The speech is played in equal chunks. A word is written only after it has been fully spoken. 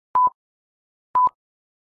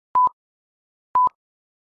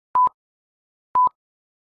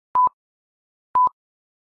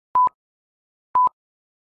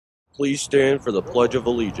Please stand for the Pledge of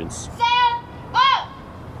Allegiance. Stand up!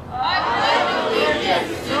 I pledge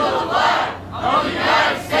allegiance to the flag of the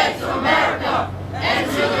United States of America and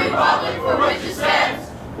to the republic for which it stands,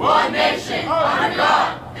 one nation, under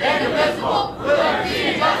God, indivisible, with liberty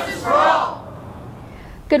and justice for all.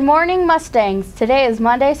 Good morning, Mustangs. Today is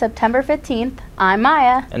Monday, September 15th. I'm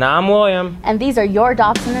Maya. And I'm William. And these are your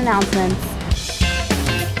Dobson announcements.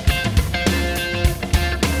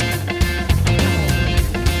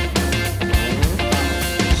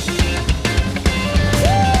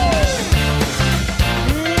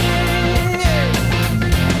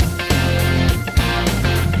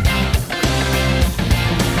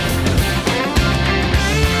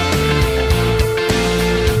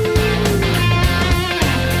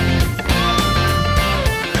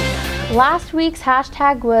 Last week's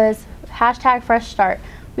hashtag was hashtag fresh start.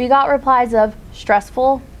 We got replies of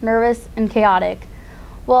stressful, nervous, and chaotic.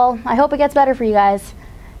 Well, I hope it gets better for you guys.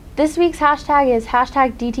 This week's hashtag is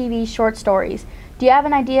hashtag DTV short stories. Do you have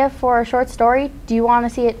an idea for a short story? Do you want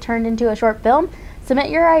to see it turned into a short film?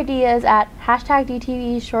 Submit your ideas at hashtag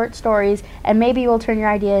DTV short stories and maybe we'll turn your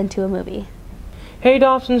idea into a movie. Hey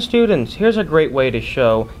Dobson students, here's a great way to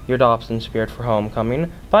show your Dobson spirit for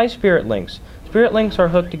homecoming. Buy Spirit Links. Spirit Links are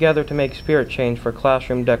hooked together to make spirit change for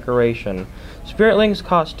classroom decoration. Spirit Links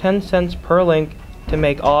cost 10 cents per link to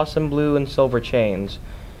make awesome blue and silver chains.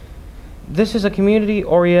 This is a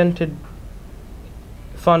community-oriented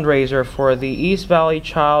fundraiser for the East Valley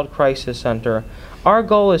Child Crisis Center. Our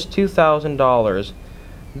goal is $2,000.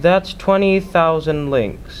 That's 20,000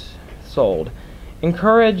 links sold.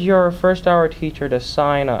 Encourage your first-hour teacher to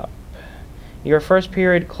sign up. Your first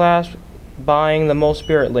period class buying the most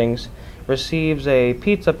Spirit Links receives a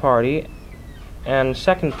pizza party, and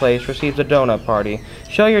second place receives a donut party.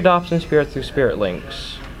 Show your Dobson spirit through Spirit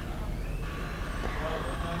Links.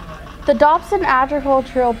 The Dobson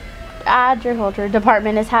Agriculture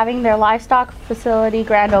Department is having their livestock facility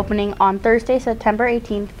grand opening on Thursday, September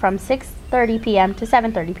 18th from 6:30 p.m. to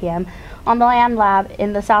 7:30 p.m. on the Land Lab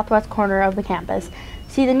in the southwest corner of the campus.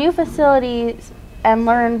 See the new facilities and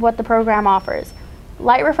learn what the program offers.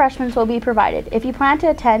 Light refreshments will be provided. If you plan to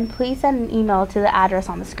attend, please send an email to the address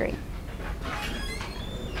on the screen.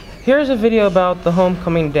 Here's a video about the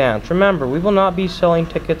homecoming dance. Remember, we will not be selling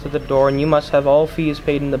tickets at the door, and you must have all fees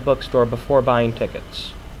paid in the bookstore before buying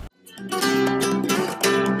tickets.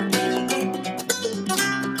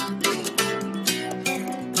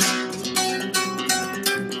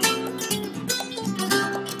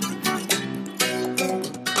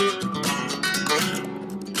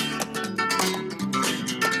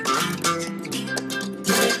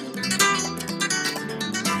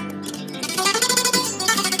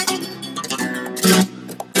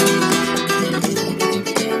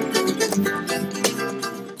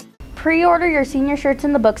 Pre-order your senior shirts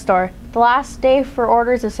in the bookstore. The last day for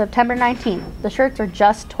orders is September 19th. The shirts are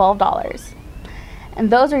just $12. And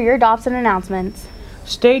those are your Dobson announcements.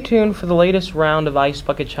 Stay tuned for the latest round of Ice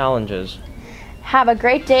Bucket Challenges. Have a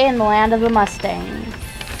great day in the land of the Mustangs.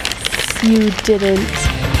 You didn't.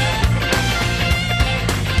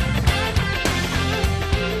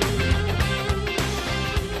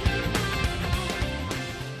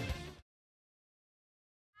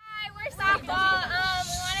 Softball, we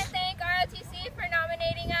want to thank ROTC for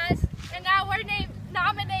nominating us, and now we're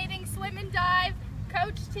nominating Swim and Dive,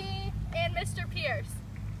 Coach T, and Mr. Pierce.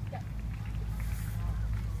 Go.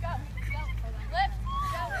 Go. Lift.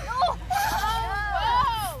 Go. Oh!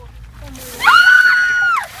 Oh!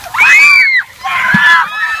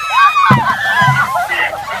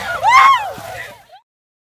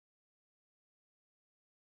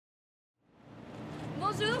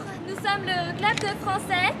 Bonjour, nous sommes le club de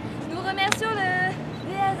français. Nous remercions le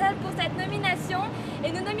VRL pour cette nomination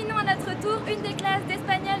et nous nominons à notre tour une des classes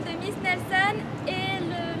d'espagnol de Miss Nelson et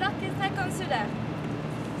l'orchestre consulaire.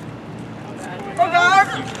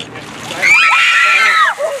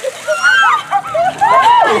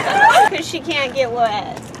 Because she can't get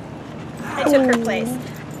wet. I took her place.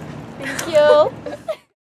 Thank you.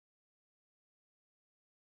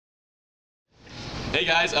 Hey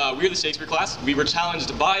guys, we're the Shakespeare class. We were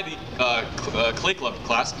challenged by the Clay Club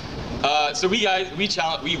class. So we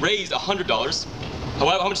raised $100.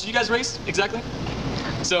 How much did you guys raise exactly?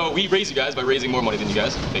 So we raised you guys by raising more money than you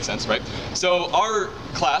guys. Makes sense, right? So our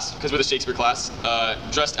class, because we're the Shakespeare class, our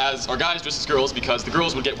guys dressed as girls because the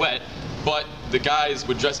girls would get wet, but the guys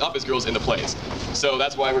would dress up as girls in the plays. So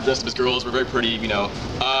that's why we're dressed up as girls. We're very pretty, you know.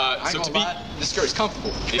 This skirt is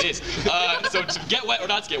comfortable. It is. So to get wet or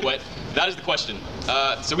not to get wet, that is the question.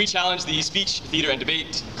 So we challenged the Speech, Theater, and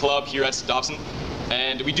Debate Club here at Dobson.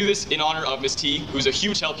 And we do this in honor of Miss T, who's a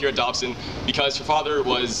huge help here at Dobson because her father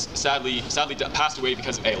was sadly passed away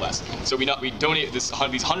because of ALS. So we donate these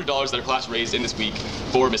 $100 that our class raised in this week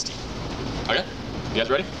for Miss T. Okay? You guys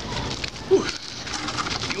ready? Whew.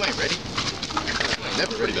 You ain't ready. You ain't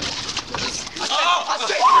never ready though. I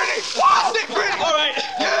stay pretty! I stay pretty! All right.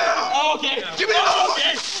 Yeah! Oh, okay. Give me another one!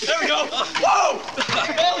 Okay. There we go. Whoa!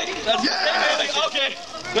 Bailey. That's Bailey. Okay.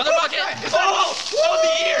 Another bucket. Oh, that was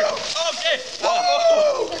the ear. Okay.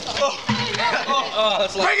 Oh,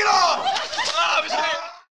 that's like. Bring it on!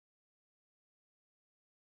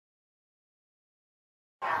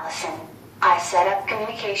 Allison, I set up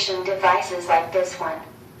communication devices like this one.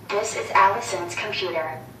 This is Allison's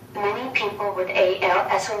computer. Many people with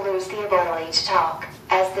ALS will lose the ability to talk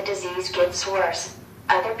as the disease gets worse.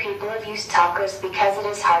 Other people have used talkers because it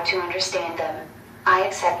is hard to understand them. I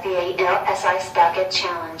accept the ALS Ice Bucket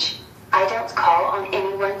Challenge. I don't call on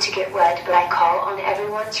anyone to get wet, but I call on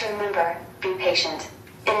everyone to remember, be patient.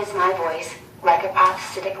 It is my voice, like a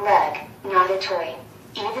prosthetic leg, not a toy.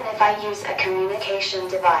 Even if I use a communication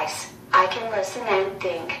device, I can listen and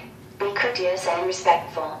think. Be courteous and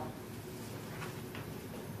respectful.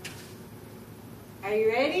 Are you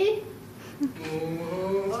ready? Okay.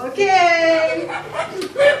 Go,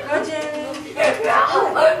 Jen.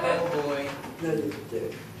 Oh boy.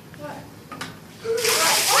 What?